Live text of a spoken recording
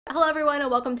Hello everyone and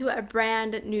welcome to a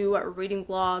brand new reading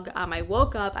vlog. I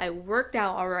woke up, I worked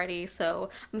out already, so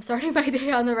I'm starting my day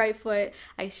on the right foot.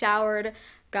 I showered,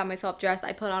 got myself dressed,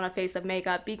 I put on a face of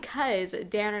makeup because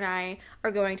Dan and I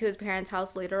are going to his parents'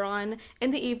 house later on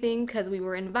in the evening because we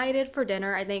were invited for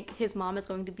dinner. I think his mom is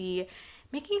going to be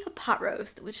making a pot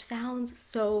roast, which sounds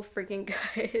so freaking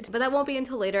good. But that won't be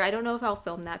until later. I don't know if I'll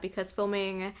film that because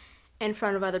filming in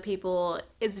front of other people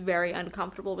is very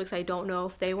uncomfortable because I don't know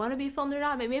if they want to be filmed or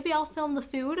not. Maybe I'll film the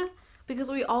food because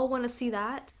we all want to see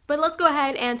that. But let's go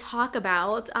ahead and talk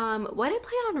about what I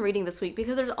plan on reading this week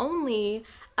because there's only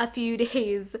a few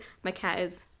days. My cat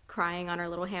is crying on her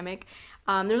little hammock.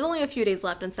 There's only a few days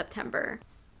left in September.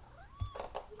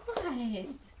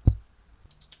 What?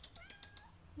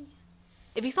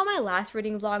 If you saw my last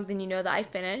reading vlog, then you know that I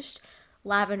finished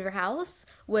Lavender House,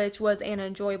 which was an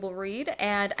enjoyable read,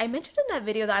 and I mentioned in that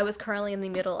video that I was currently in the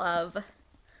middle of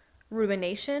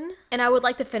rumination and I would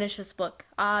like to finish this book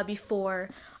before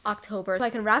October so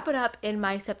I can wrap it up in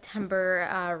my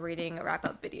September reading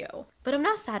wrap-up video. But I'm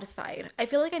not satisfied. I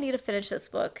feel like I need to finish this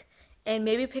book and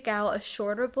maybe pick out a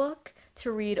shorter book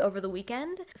to read over the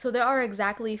weekend. So there are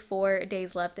exactly 4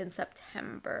 days left in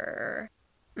September.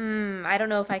 I don't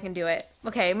know if I can do it.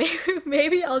 Okay,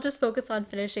 maybe I'll just focus on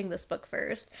finishing this book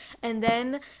first, and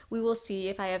then we will see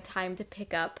if I have time to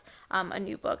pick up a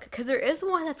new book, because there is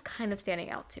one that's kind of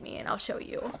standing out to me, and I'll show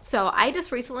you. So I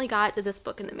just recently got this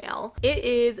book in the mail. It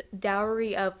is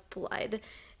Dowry of Blood.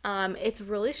 It's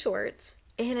really short,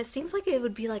 and it seems like it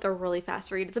would be like a really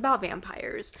fast read. It's about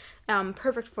vampires.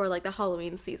 Perfect for like the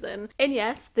Halloween season. And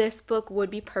yes, this book would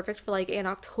be perfect for like an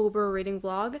October reading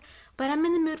vlog, but I'm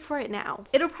in the mood for it now.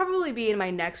 It'll probably be in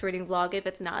my next reading vlog if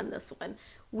it's not in this one.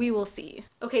 We will see.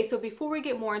 Okay, so before we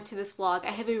get more into this vlog,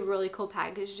 I have a really cool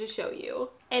package to show you.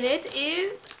 And it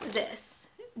is this.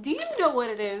 Do you know what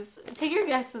it is? Take your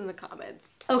guess in the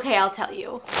comments. Okay, I'll tell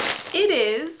you. It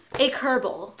is a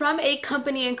Kerbal from a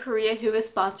company in Korea who is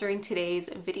sponsoring today's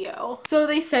video. So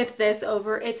they sent this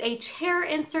over. It's a chair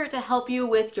insert to help you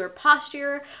with your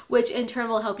posture, which in turn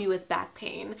will help you with back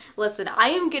pain. Listen, I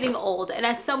am getting old, and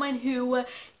as someone who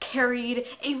carried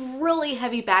a really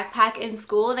heavy backpack in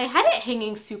school, and I had it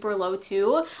hanging super low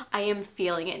too, I am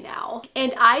feeling it now.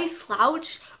 And I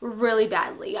slouch really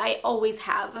badly. I always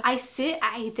have. I sit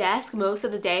at a desk most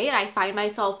of the day and I find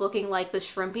myself looking like the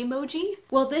shrimp emoji.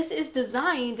 Well, this is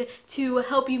designed to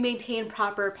help you maintain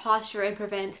proper posture and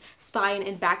prevent spine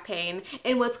and back pain.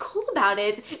 And what's cool about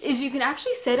it is you can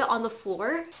actually sit on the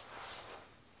floor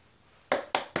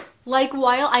like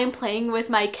while I'm playing with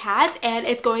my cat, and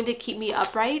it's going to keep me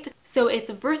upright. So it's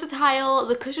versatile,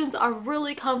 the cushions are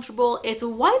really comfortable, it's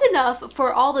wide enough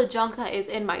for all the junk that is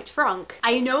in my trunk.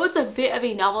 I know it's a bit of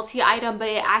a novelty item, but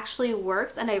it actually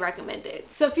works and I recommend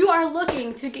it. So if you are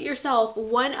looking to get yourself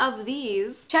one of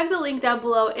these, check the link down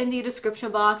below in the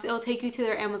description box. It'll take you to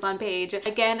their Amazon page.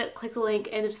 Again, click the link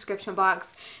in the description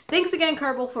box. Thanks again,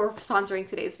 Kerbal, for sponsoring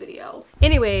today's video.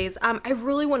 Anyways, I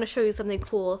really want to show you something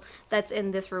cool that's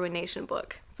in this Ruination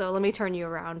book. So let me turn you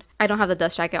around. I don't have the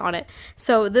dust jacket on it.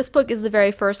 So this book is the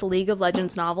very first League of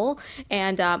Legends novel,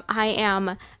 and I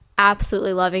am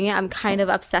absolutely loving it. I'm kind of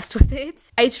obsessed with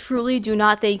it. I truly do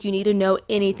not think you need to know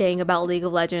anything about League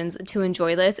of Legends to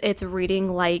enjoy this. It's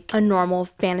reading like a normal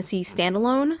fantasy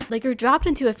standalone. Like, you're dropped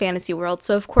into a fantasy world,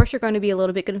 so of course you're going to be a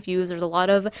little bit confused. There's a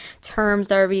lot of terms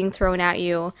that are being thrown at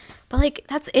you. But like,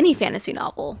 that's any fantasy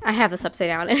novel. I have this upside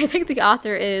down, and I think the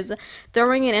author is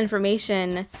throwing in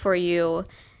information for you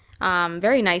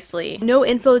very nicely. No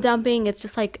info dumping, it's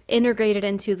just like integrated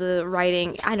into the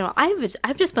writing. I don't know,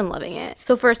 I've just been loving it.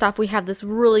 So first off, we have this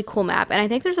really cool map, and I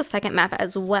think there's a second map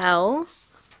as well.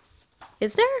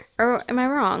 Is there? Or am I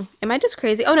wrong? Am I just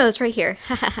crazy? Oh no, it's right here.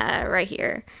 Right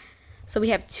here. So we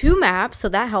have 2 maps, so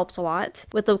that helps a lot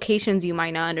with locations you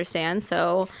might not understand,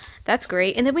 so that's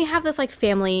great. And then we have this like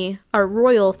family, our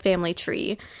royal family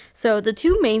tree. So the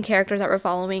 2 main characters that we're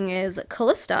following is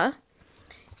Callista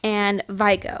and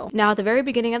Vigo. Now at the very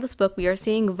beginning of this book, we are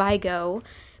seeing Vigo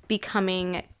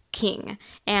becoming king,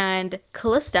 and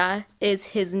Callista is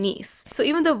his niece. So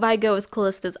even though Vigo is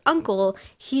Callista's uncle,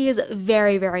 he is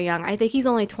very, very young. I think he's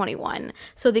only 21.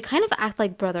 So they kind of act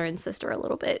like brother and sister a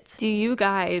little bit. Do you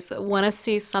guys want to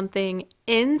see something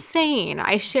insane?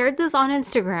 I shared this on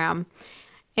Instagram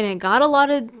and it got a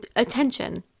lot of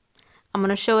attention. I'm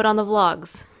gonna show it on the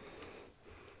vlogs.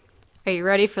 Are you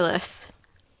ready for this?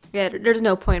 Yeah, there's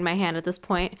no point in my hand at this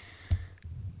point.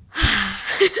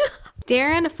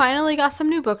 Darren finally got some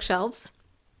new bookshelves.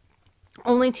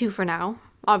 Only 2 for now.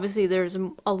 Obviously, there's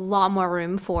a lot more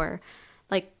room for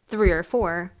like 3 or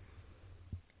 4.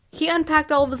 He unpacked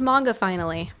all of his manga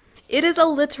finally. It is a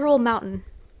literal mountain.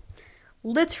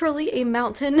 Literally a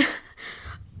mountain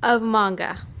of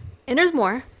manga. And there's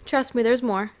more. Trust me, there's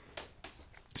more.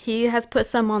 He has put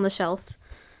some on the shelf.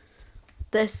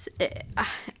 This,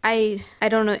 I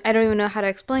don't know, I don't even know how to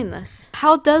explain this.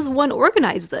 How does one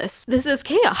organize this? This is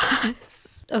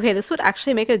chaos. Okay, this would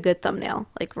actually make a good thumbnail,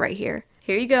 like right here.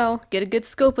 Here you go, get a good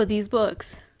scope of these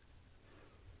books.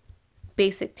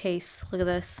 Basic taste, look at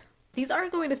this. These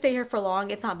aren't going to stay here for long.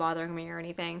 It's not bothering me or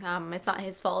anything. It's not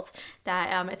his fault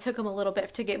that it took him a little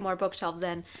bit to get more bookshelves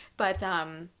in, but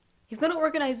he's gonna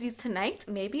organize these tonight.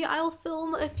 Maybe I'll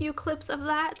film a few clips of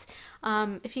that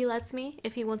if he lets me,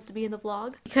 if he wants to be in the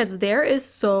vlog. Because there is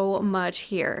so much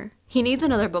here. He needs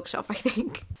another bookshelf, I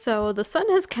think. So the sun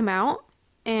has come out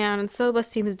and Soba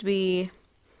seems to be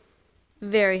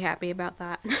very happy about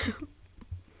that.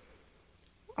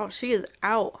 Oh, she is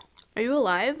out. Are you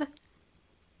alive?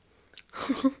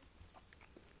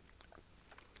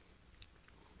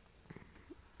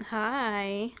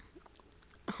 Hi.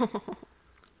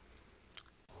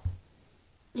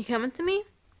 You coming to me?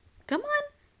 Come on.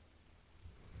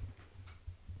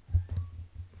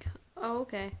 Oh,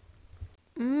 okay.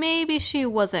 Maybe she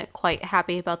wasn't quite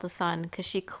happy about the sun because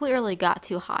she clearly got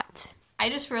too hot. I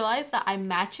just realized that I'm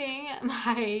matching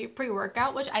my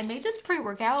pre-workout, which I made this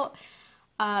pre-workout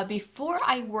before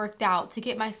I worked out to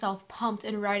get myself pumped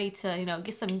and ready to, you know,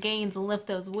 get some gains and lift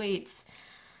those weights.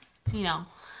 You know,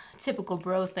 typical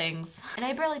bro things. And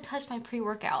I barely touched my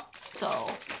pre-workout, so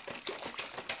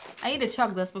I need to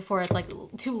chug this before it's like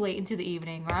too late into the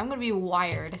evening or I'm gonna be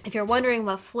wired. If you're wondering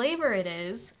what flavor it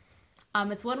is,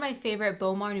 it's one of my favorite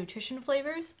Bomar nutrition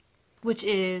flavors, which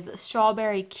is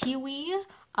strawberry kiwi.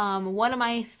 One of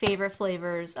my favorite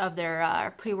flavors of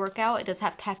their pre-workout. It does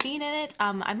have caffeine in it.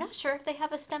 I'm not sure if they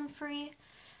have a stem-free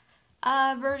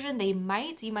version. They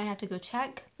might. You might have to go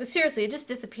check. But seriously, it just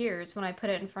disappears when I put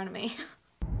it in front of me.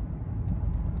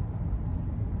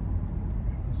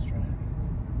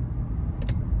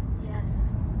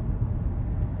 Yes.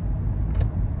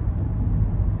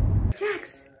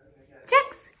 Jax!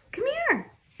 Jax! Come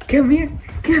here! Come here!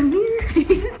 Come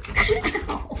here!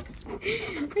 Ow.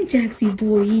 Hi, Jaxie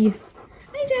boy.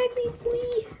 Hi, Jaxie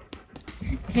boy.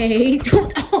 Hey,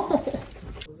 don't. Oh.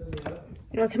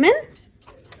 You wanna come in?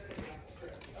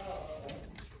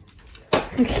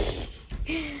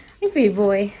 Hi, pretty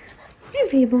boy. Hi,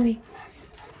 pretty boy. You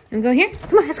wanna go here?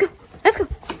 Come on, let's go. Let's go.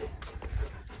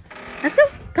 Let's go.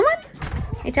 Come on.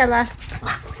 Hey, Chella.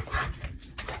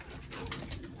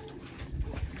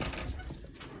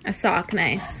 A sock,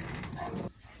 nice.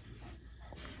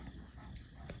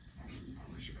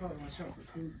 Probably watch out for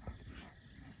food.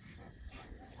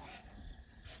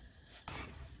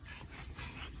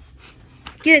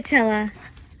 Get it, Chella.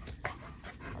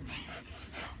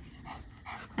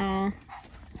 Oh.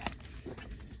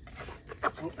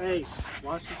 Oh, hey,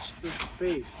 watch the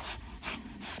face.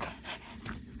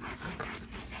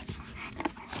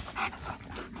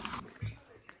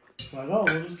 Well, no,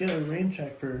 we'll just get a rain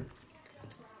check for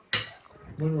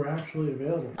when we're actually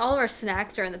available. All of our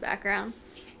snacks are in the background.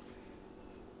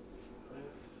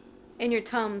 In your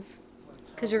Tums,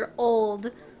 because you're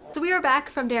old. So we are back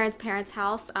from Darren's parents'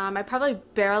 house. I probably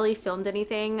barely filmed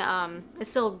anything. It's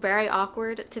still very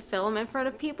awkward to film in front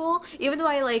of people, even though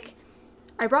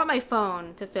I brought my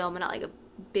phone to film and not like a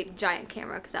big giant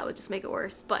camera because that would just make it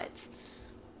worse, but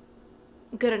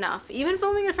good enough. Even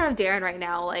filming in front of Darren right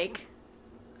now, like,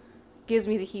 gives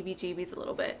me the heebie-jeebies a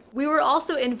little bit. We were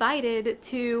also invited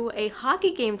to a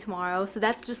hockey game tomorrow, so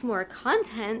that's just more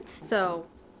content. So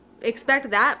expect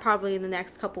that probably in the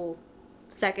next couple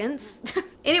seconds.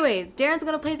 Anyways, Darren's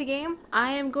gonna play the game.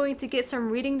 I am going to get some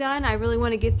reading done. I really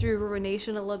want to get through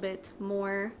Ruination a little bit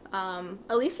more,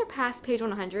 at least surpass page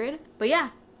 100. But yeah,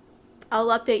 I'll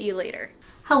update you later.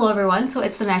 Hello everyone, so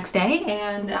it's the next day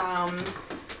and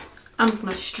I'm just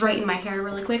gonna straighten my hair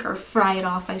really quick, or fry it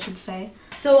off I should say.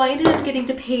 So I ended up getting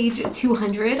to page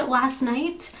 200 last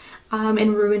night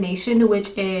in Ruination,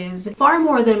 which is far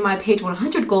more than my page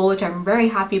 100 goal, which I'm very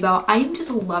happy about. I am just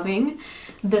loving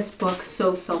this book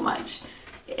so much.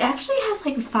 It actually has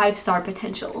like 5-star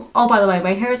potential. Oh, by the way,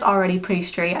 my hair is already pretty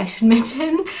straight. I should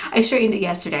mention I straightened it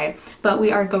yesterday, but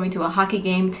we are going to a hockey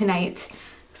game tonight,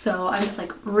 so I'm just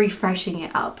like refreshing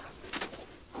it up.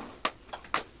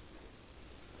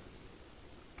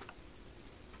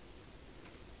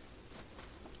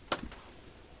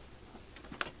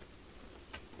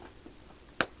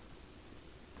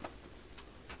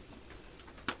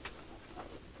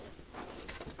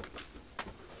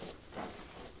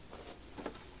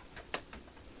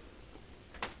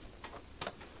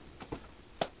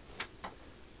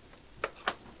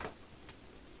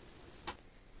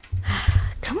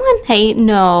 Come on, hey,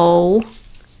 no.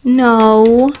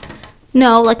 No.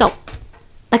 No, let go.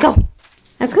 Let go.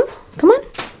 Let's go. Come on.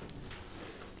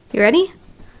 You ready?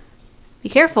 Be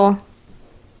careful.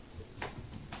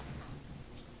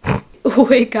 Oh,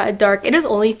 it got dark. It is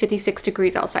only 56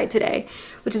 degrees outside today,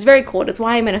 which is very cold. It's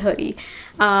why I'm in a hoodie.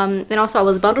 And also I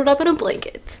was bundled up in a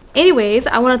blanket. Anyways,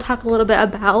 I want to talk a little bit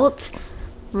about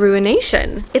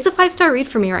Ruination. It's a 5-star read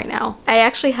for me right now. I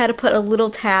actually had to put a little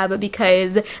tab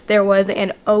because there was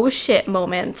an oh shit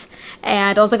moment.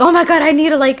 And I was like, oh my god, I need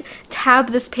to like tab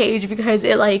this page because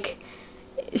it like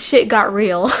shit got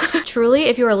real. Truly,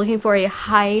 if you are looking for a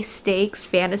high stakes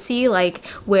fantasy, like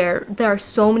where there are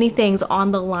so many things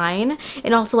on the line,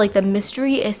 and also like the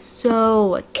mystery is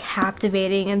so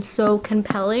captivating and so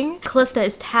compelling, Callista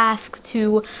is tasked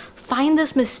to find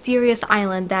this mysterious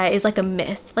island that is like a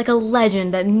myth, like a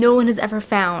legend that no one has ever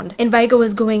found. And Vigo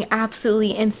is going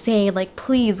absolutely insane, like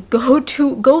please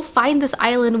go find this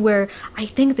island where I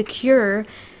think the cure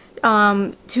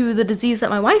to the disease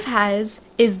that my wife has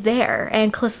is there.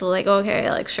 And Callista like, okay,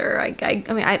 like sure, I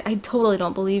mean I totally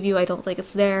don't believe you. I don't think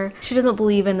it's there. She doesn't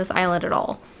believe in this island at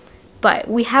all. But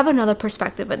we have another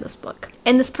perspective in this book,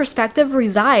 and this perspective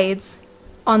resides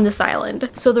on this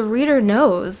island, so the reader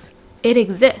knows it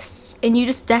exists, and you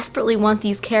just desperately want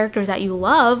these characters that you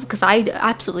love, because I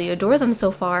absolutely adore them so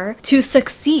far, to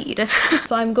succeed.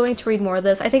 So I'm going to read more of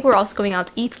this. I think we're also going out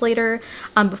to eat later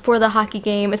before the hockey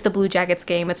game. It's the Blue Jackets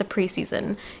game. It's a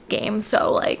preseason game,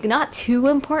 so like not too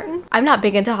important. I'm not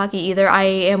big into hockey either. I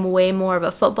am way more of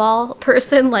a football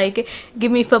person. Like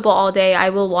give me football all day. I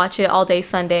will watch it all day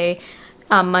Sunday,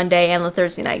 Monday, and the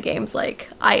Thursday night games. Like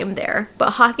I am there.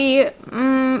 But hockey,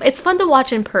 it's fun to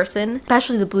watch in person,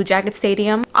 especially the Blue Jacket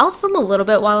Stadium. I'll film a little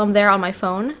bit while I'm there on my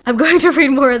phone. I'm going to read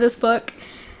more of this book,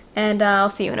 and I'll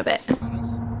see you in a bit.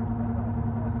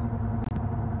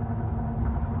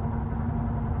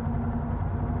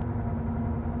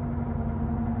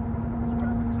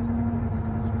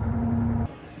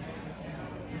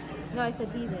 No, I said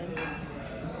he did.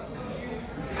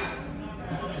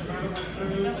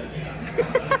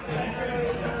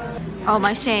 Oh,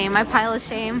 my shame, my pile of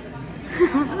shame.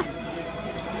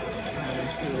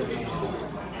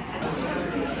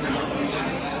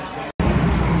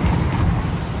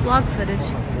 Vlog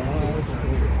footage.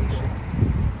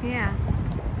 Yeah.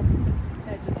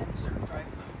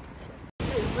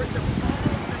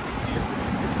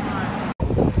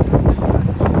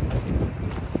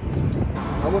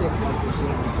 I would have loved to see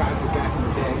the guys were back in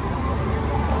the day.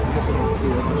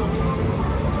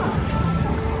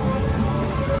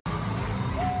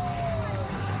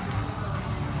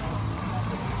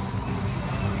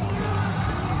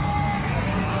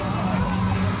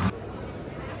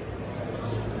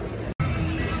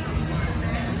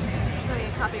 It's gonna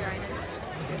get copyrighted.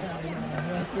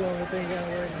 That's the only thing I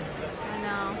worry. I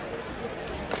know.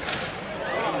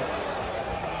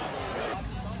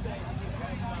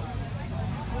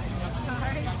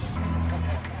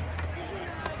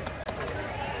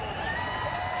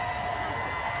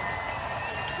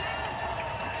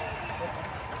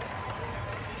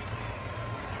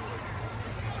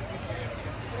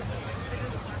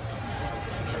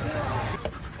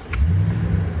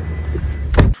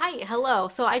 Hi, hello.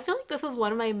 So I feel like this is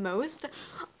one of my most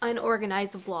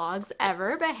unorganized vlogs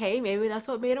ever, but hey, maybe that's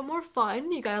what made it more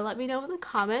fun. You gotta let me know in the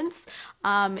comments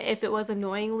if it was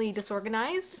annoyingly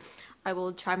disorganized. I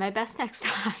will try my best next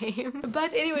time.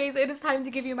 But anyways, it is time to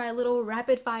give you my little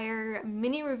rapid fire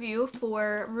mini review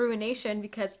for Ruination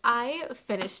because I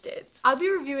finished it. I'll be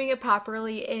reviewing it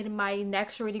properly in my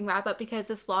next reading wrap up because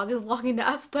this vlog is long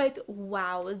enough, but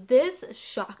wow, this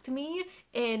shocked me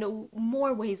in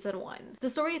more ways than one. The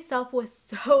story itself was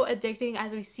so addicting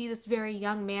as we see this very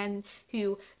young man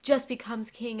who just becomes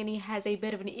king, and he has a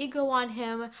bit of an ego on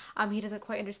him. He doesn't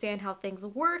quite understand how things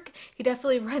work. He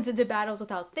definitely runs into battles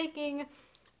without thinking.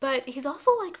 But he's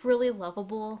also like really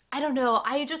lovable. I don't know,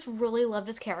 I just really love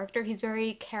his character. He's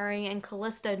very caring, and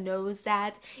Callista knows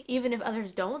that even if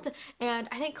others don't. And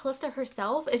I think Callista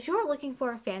herself, if you're looking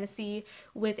for a fantasy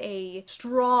with a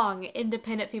strong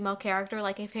independent female character,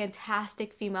 like a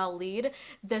fantastic female lead,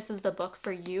 this is the book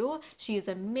for you. She is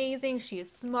amazing, she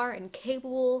is smart and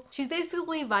capable. She's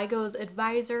basically Vigo's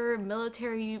advisor,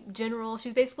 military general.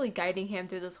 She's basically guiding him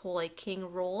through this whole like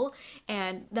king role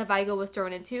and that Vigo was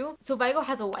thrown into. So Vigo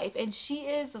has a wife, and she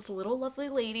is this little lovely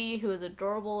lady who is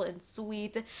adorable and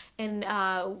sweet, and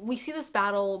we see this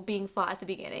battle being fought at the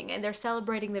beginning, and they're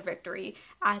celebrating the victory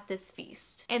at this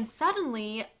feast. And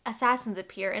suddenly assassins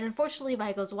appear, and unfortunately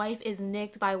Vigo's wife is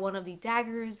nicked by one of the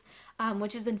daggers,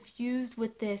 which is infused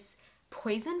with this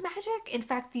poison magic. In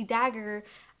fact, the dagger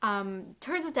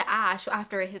turns into ash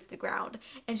after it hits the ground,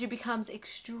 and she becomes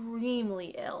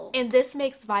extremely ill. And this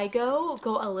makes Vigo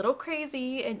go a little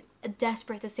crazy and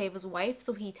desperate to save his wife,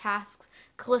 so he tasks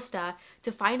Callista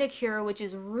to find a cure, which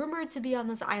is rumored to be on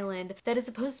this island that is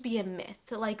supposed to be a myth.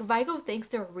 Like, Vigo thinks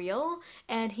they're real,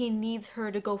 and he needs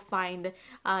her to go find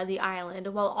the island,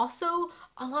 while also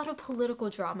a lot of political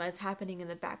drama is happening in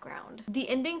the background. The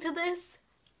ending to this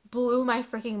blew my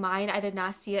freaking mind. I did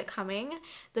not see it coming.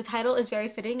 The title is very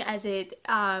fitting, as it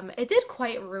did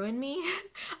quite ruin me.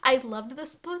 I loved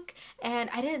this book and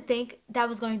I didn't think that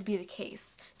was going to be the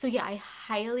case. So yeah, I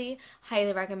highly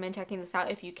recommend checking this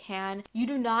out if you can. You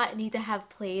do not need to have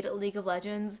played League of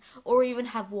Legends or even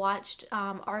have watched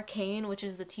Arcane, which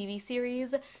is the TV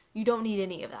series. You don't need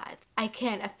any of that. I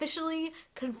can officially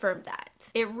confirm that.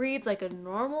 It reads like a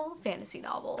normal fantasy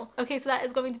novel. Okay, so that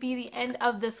is going to be the end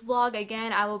of this vlog.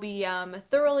 Again, I will be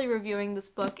thoroughly reviewing this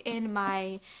book in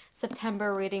my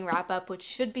September reading wrap-up, which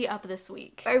should be up this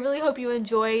week. I really hope you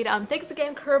enjoyed. Thanks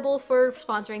again, Kerbal, for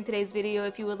sponsoring today's video.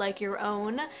 If you would like your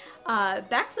own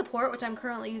back support, which I'm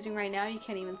currently using right now, you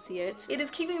can't even see it. It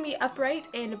is keeping me upright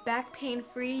and back pain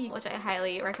free, which I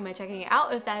highly recommend checking it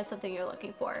out if that is something you're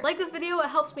looking for. Like this video, it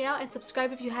helps me out, and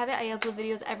subscribe if you haven't. I upload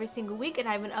videos every single week, and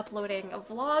I've been uploading a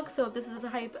vlog, so if this is the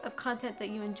type of content that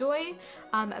you enjoy,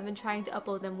 I've been trying to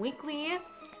upload them weekly.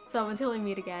 So until we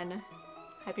meet again,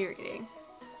 happy reading.